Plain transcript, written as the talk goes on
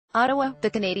Ottawa, the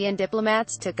Canadian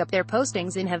diplomats took up their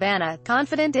postings in Havana,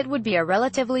 confident it would be a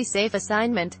relatively safe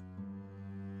assignment.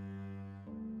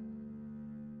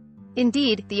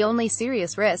 Indeed, the only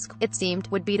serious risk, it seemed,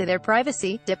 would be to their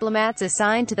privacy. Diplomats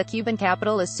assigned to the Cuban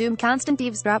capital assumed constant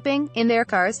eavesdropping, in their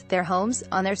cars, their homes,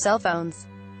 on their cell phones.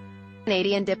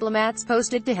 Canadian diplomats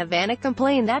posted to Havana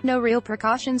complained that no real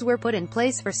precautions were put in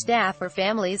place for staff or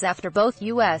families after both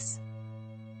U.S.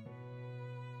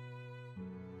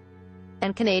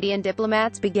 and Canadian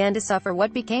diplomats began to suffer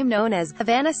what became known as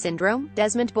Havana Syndrome.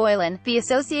 Desmond Boylan, the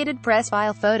Associated Press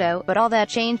file photo, but all that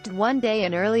changed one day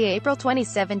in early April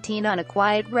 2017 on a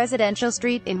quiet residential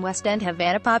street in West End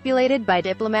Havana populated by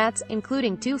diplomats,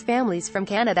 including 2 families from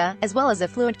Canada, as well as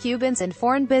affluent Cubans and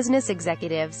foreign business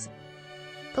executives.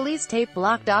 Police tape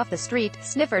blocked off the street,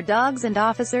 sniffer dogs and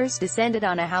officers descended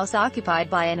on a house occupied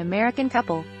by an American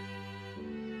couple.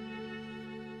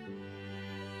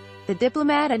 The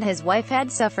diplomat and his wife had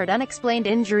suffered unexplained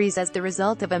injuries as the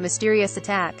result of a mysterious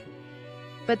attack.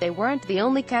 But they weren't the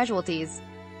only casualties.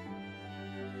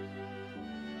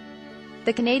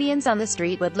 The Canadians on the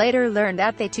street would later learn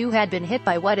that they too had been hit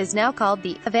by what is now called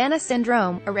the Havana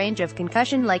Syndrome, a range of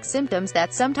concussion-like symptoms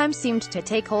that sometimes seemed to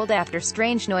take hold after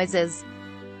strange noises.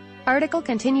 Article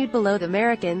continued below. The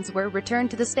Americans were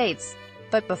returned to the States.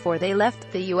 But before they left,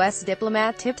 the U.S.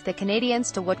 diplomat tipped the Canadians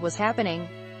to what was happening.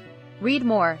 Read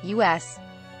more. U.S.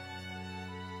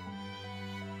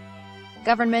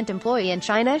 government employee in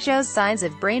China shows signs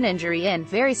of brain injury in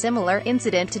very similar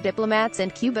incident to diplomats in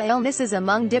Cuba. Illnesses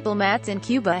among diplomats in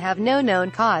Cuba have no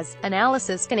known cause.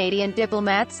 Analysis: Canadian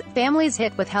diplomats, families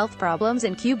hit with health problems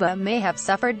in Cuba may have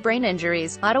suffered brain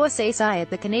injuries. Ottawa says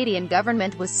the Canadian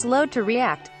government was slow to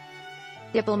react.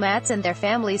 Diplomats and their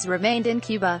families remained in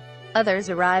Cuba. Others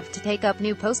arrived to take up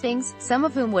new postings, some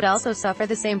of whom would also suffer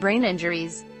the same brain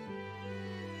injuries.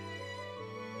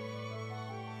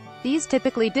 These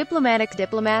typically diplomatic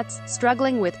diplomats,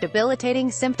 struggling with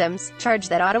debilitating symptoms, charge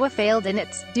that Ottawa failed in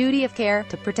its duty of care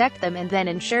to protect them and then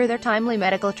ensure their timely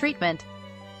medical treatment.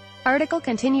 Article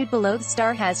continued below. The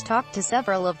Star has talked to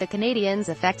several of the Canadians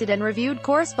affected and reviewed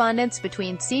correspondence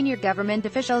between senior government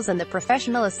officials and the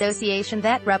professional association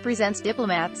that represents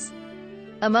diplomats.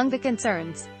 Among the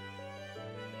concerns,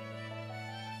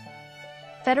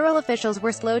 federal officials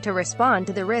were slow to respond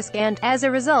to the risk and, as a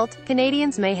result,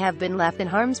 Canadians may have been left in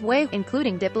harm's way,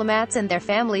 including diplomats and their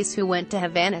families who went to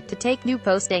Havana to take new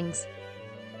postings.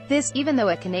 This, even though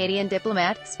a Canadian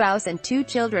diplomat, spouse and 2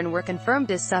 children were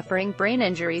confirmed as suffering brain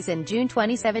injuries in June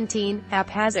 2017.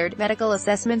 Haphazard medical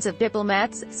assessments of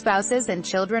diplomats, spouses and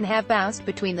children have bounced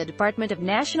between the Department of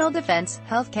National Defence,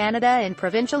 Health Canada and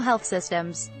provincial health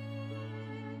systems.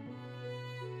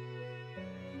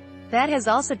 That has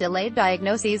also delayed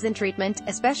diagnoses and treatment,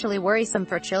 especially worrisome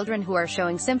for children who are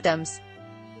showing symptoms.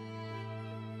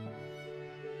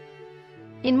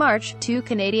 In March, 2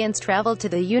 Canadians traveled to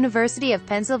the University of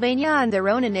Pennsylvania on their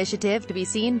own initiative to be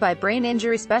seen by brain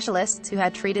injury specialists who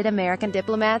had treated American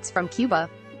diplomats from Cuba.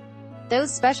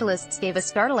 Those specialists gave a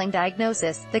startling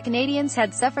diagnosis: the Canadians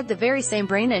had suffered the very same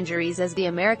brain injuries as the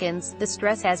Americans. The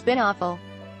stress has been awful.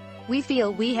 We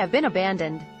feel we have been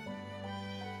abandoned.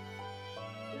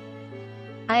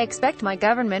 I expect my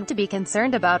government to be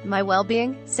concerned about my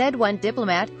well-being, said one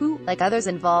diplomat, who, like others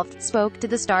involved, spoke to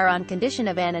the Star on condition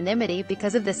of anonymity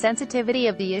because of the sensitivity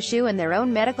of the issue and their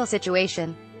own medical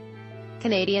situation.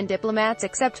 Canadian diplomats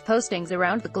accept postings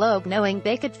around the globe knowing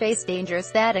they could face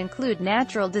dangers that include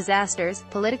natural disasters,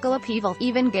 political upheaval,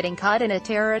 even getting caught in a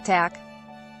terror attack.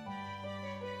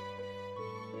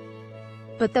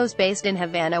 But those based in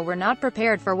Havana were not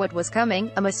prepared for what was coming,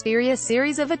 a mysterious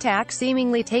series of attacks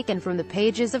seemingly taken from the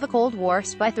pages of a Cold War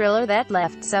spy thriller that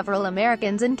left several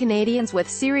Americans and Canadians with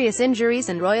serious injuries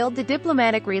and roiled the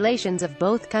diplomatic relations of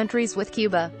both countries with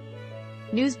Cuba.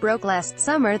 News broke last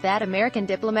summer that American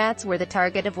diplomats were the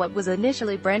target of what was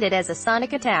initially branded as a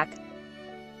sonic attack.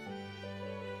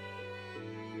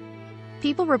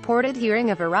 People reported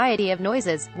hearing a variety of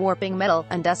noises, warping metal,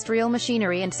 industrial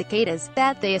machinery and cicadas,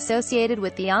 that they associated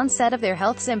with the onset of their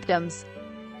health symptoms.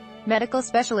 Medical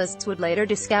specialists would later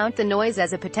discount the noise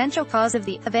as a potential cause of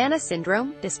the Havana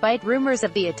Syndrome. Despite rumors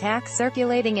of the attack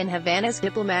circulating in Havana's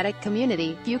diplomatic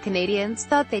community, few Canadians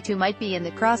thought they too might be in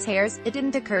the crosshairs. It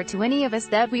didn't occur to any of us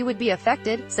that we would be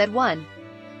affected, said one.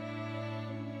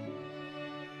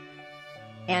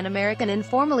 An American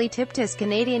informally tipped his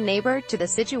Canadian neighbor to the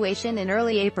situation in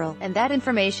early April, and that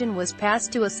information was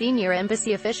passed to a senior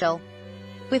embassy official.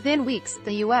 Within weeks,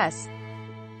 the U.S.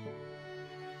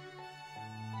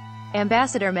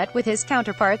 ambassador met with his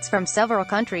counterparts from several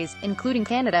countries, including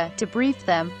Canada, to brief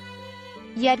them.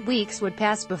 Yet weeks would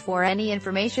pass before any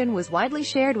information was widely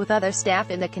shared with other staff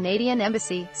in the Canadian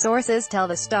embassy, sources tell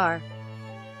the Star.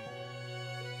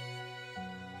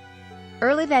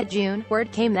 Early that June,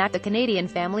 word came that the Canadian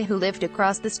family who lived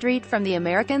across the street from the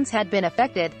Americans had been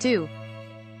affected, too.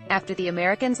 After the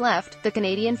Americans left, the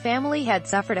Canadian family had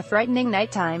suffered a frightening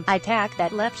nighttime attack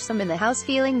that left some in the house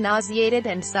feeling nauseated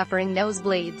and suffering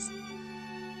nosebleeds.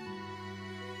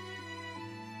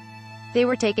 They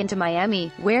were taken to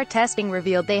Miami, where testing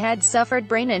revealed they had suffered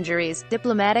brain injuries,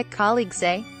 diplomatic colleagues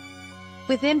say.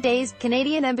 Within days,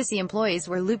 Canadian embassy employees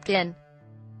were looped in.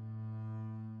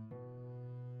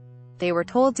 They were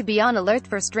told to be on alert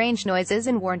for strange noises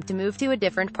and warned to move to a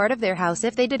different part of their house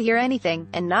if they did hear anything,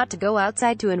 and not to go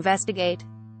outside to investigate.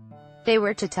 They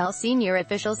were to tell senior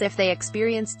officials if they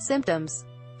experienced symptoms.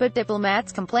 But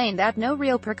diplomats complained that no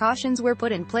real precautions were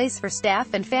put in place for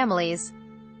staff and families.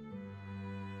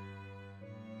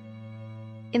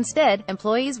 Instead,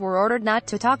 employees were ordered not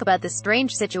to talk about the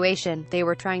strange situation. They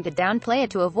were trying to downplay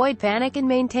it to avoid panic and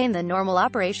maintain the normal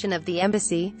operation of the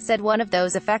embassy, said one of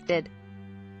those affected.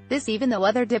 This even though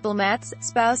other diplomats,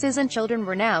 spouses and children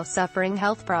were now suffering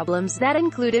health problems that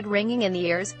included ringing in the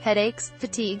ears, headaches,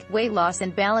 fatigue, weight loss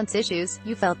and balance issues.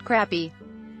 You felt crappy.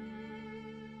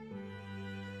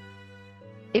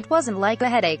 It wasn't like a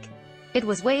headache. It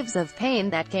was waves of pain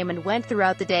that came and went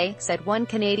throughout the day, said one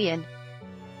Canadian.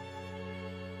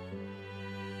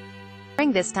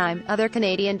 During this time, other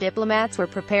Canadian diplomats were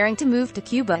preparing to move to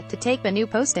Cuba to take the new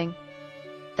posting.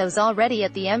 Those already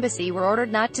at the embassy were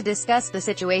ordered not to discuss the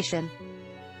situation.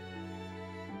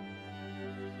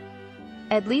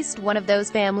 At least one of those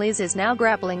families is now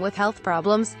grappling with health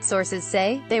problems, sources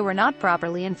say. They were not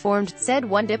properly informed, said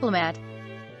one diplomat.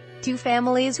 Two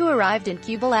families who arrived in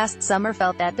Cuba last summer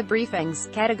felt that the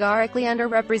briefings categorically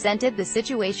underrepresented the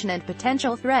situation and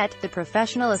potential threat, the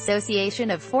Professional Association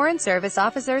of Foreign Service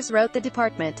Officers wrote the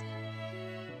department.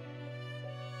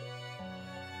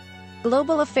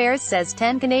 Global Affairs says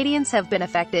 10 Canadians have been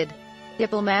affected.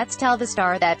 Diplomats tell the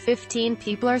Star that 15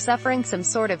 people are suffering some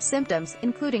sort of symptoms,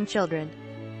 including children.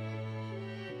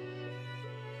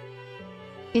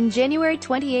 In January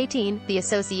 2018, the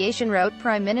association wrote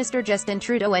Prime Minister Justin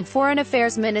Trudeau and Foreign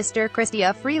Affairs Minister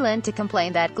Chrystia Freeland to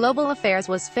complain that Global Affairs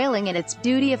was failing in its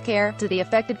duty of care to the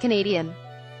affected Canadian.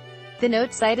 The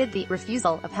note cited the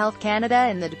refusal of Health Canada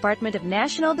and the Department of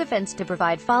National Defence to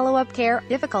provide follow-up care,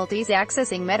 difficulties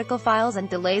accessing medical files and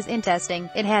delays in testing.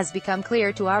 It has become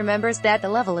clear to our members that the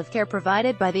level of care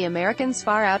provided by the Americans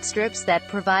far outstrips that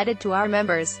provided to our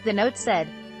members, the note said.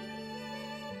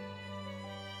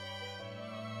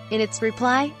 In its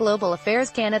reply, Global Affairs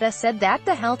Canada said that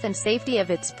the health and safety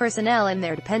of its personnel and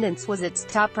their dependents was its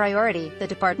top priority. The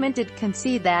department did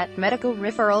concede that medical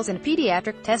referrals and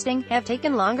pediatric testing have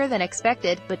taken longer than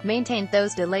expected, but maintained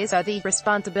those delays are the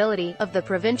responsibility of the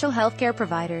provincial healthcare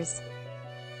providers.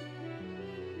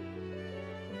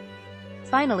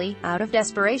 Finally, out of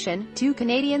desperation, 2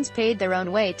 Canadians paid their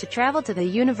own way to travel to the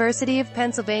University of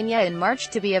Pennsylvania in March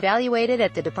to be evaluated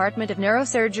at the Department of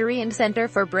Neurosurgery and Center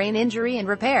for Brain Injury and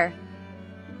Repair.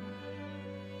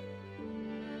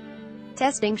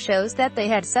 Testing shows that they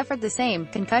had suffered the same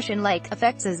concussion-like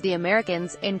effects as the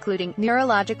Americans, including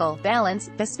neurological, balance,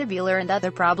 vestibular and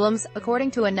other problems,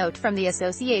 according to a note from the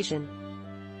association.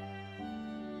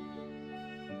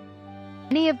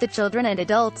 Many of the children and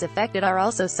adults affected are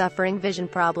also suffering vision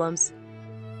problems.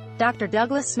 Dr.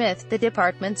 Douglas Smith, the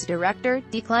department's director,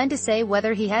 declined to say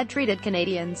whether he had treated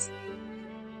Canadians.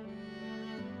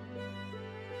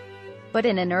 But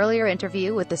in an earlier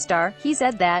interview with the Star, he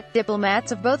said that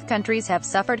diplomats of both countries have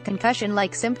suffered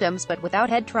concussion-like symptoms but without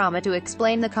head trauma to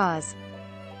explain the cause.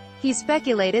 He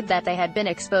speculated that they had been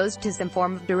exposed to some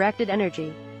form of directed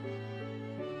energy.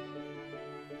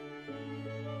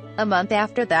 A month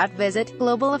after that visit,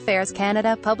 Global Affairs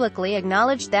Canada publicly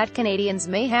acknowledged that Canadians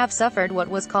may have suffered what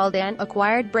was called an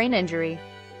acquired brain injury.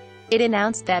 It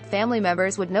announced that family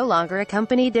members would no longer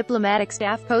accompany diplomatic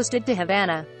staff posted to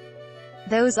Havana.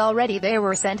 Those already there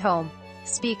were sent home.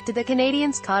 Speak to the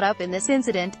Canadians caught up in this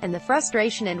incident, and the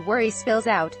frustration and worry spills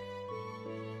out.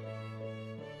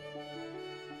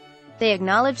 They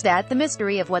acknowledged that the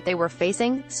mystery of what they were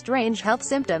facing, strange health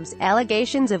symptoms,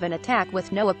 allegations of an attack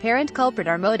with no apparent culprit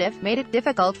or motive, made it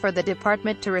difficult for the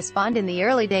department to respond in the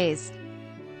early days.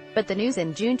 But the news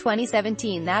in June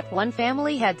 2017 that one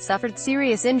family had suffered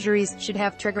serious injuries should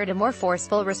have triggered a more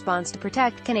forceful response to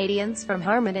protect Canadians from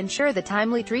harm and ensure the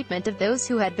timely treatment of those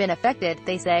who had been affected,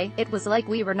 they say. It was like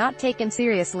we were not taken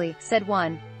seriously, said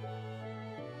one.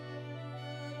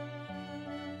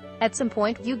 At some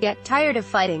point, you get tired of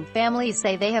fighting. Families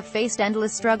say they have faced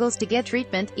endless struggles to get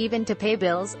treatment, even to pay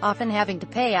bills, often having to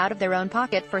pay out of their own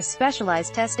pocket for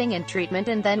specialized testing and treatment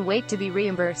and then wait to be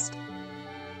reimbursed.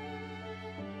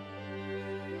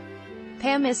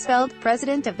 Pam Isfeld,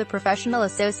 president of the Professional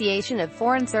Association of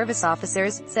Foreign Service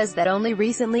Officers, says that only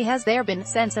recently has there been a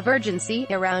sense of urgency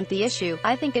around the issue.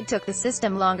 I think it took the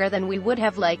system longer than we would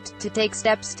have liked to take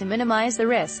steps to minimize the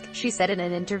risk, she said in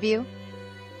an interview.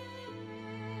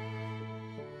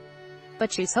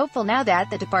 But she's hopeful now that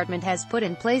the department has put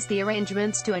in place the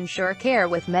arrangements to ensure care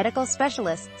with medical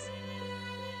specialists.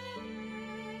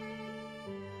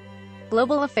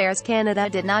 Global Affairs Canada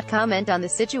did not comment on the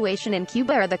situation in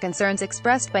Cuba or the concerns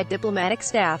expressed by diplomatic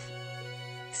staff.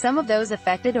 Some of those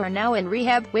affected are now in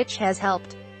rehab, which has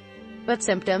helped. But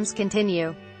symptoms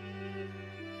continue.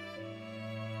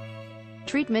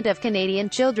 Treatment of Canadian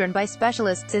children by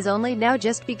specialists is only now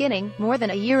just beginning, more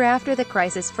than a year after the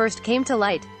crisis first came to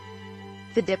light.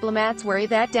 The diplomats worry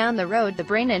that down the road the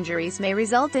brain injuries may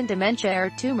result in dementia or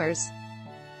tumors.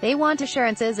 They want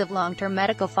assurances of long-term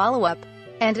medical follow-up.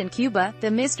 And in Cuba, the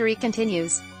mystery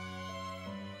continues.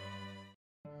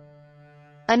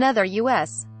 Another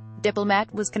U.S.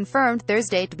 diplomat was confirmed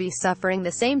Thursday to be suffering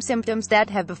the same symptoms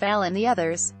that have befallen the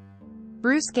others.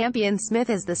 Bruce Campion-Smith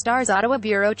is the Star's Ottawa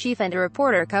bureau chief and a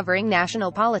reporter covering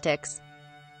national politics.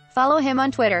 Follow him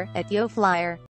on Twitter, @YoFlyer.